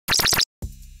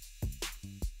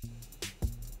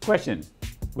Question,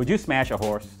 would you smash a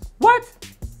horse? What?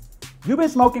 You been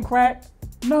smoking crack?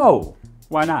 No.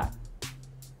 Why not?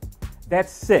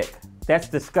 That's sick. That's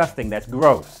disgusting. That's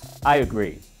gross. I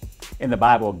agree. In the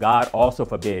Bible, God also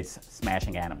forbids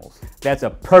smashing animals. That's a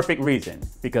perfect reason,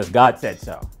 because God said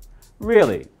so.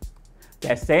 Really?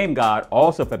 That same God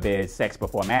also forbids sex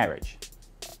before marriage.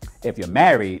 If you're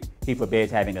married, he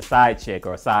forbids having a side chick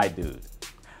or a side dude.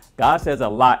 God says a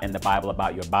lot in the Bible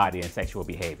about your body and sexual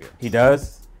behavior. He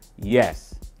does?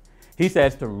 Yes. He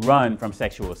says to run from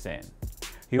sexual sin.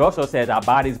 He also says our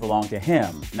bodies belong to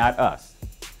him, not us.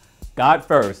 God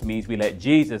first means we let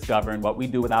Jesus govern what we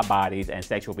do with our bodies and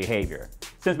sexual behavior,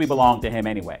 since we belong to him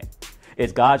anyway.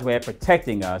 It's God's way of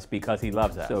protecting us because he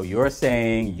loves us. So you're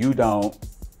saying you don't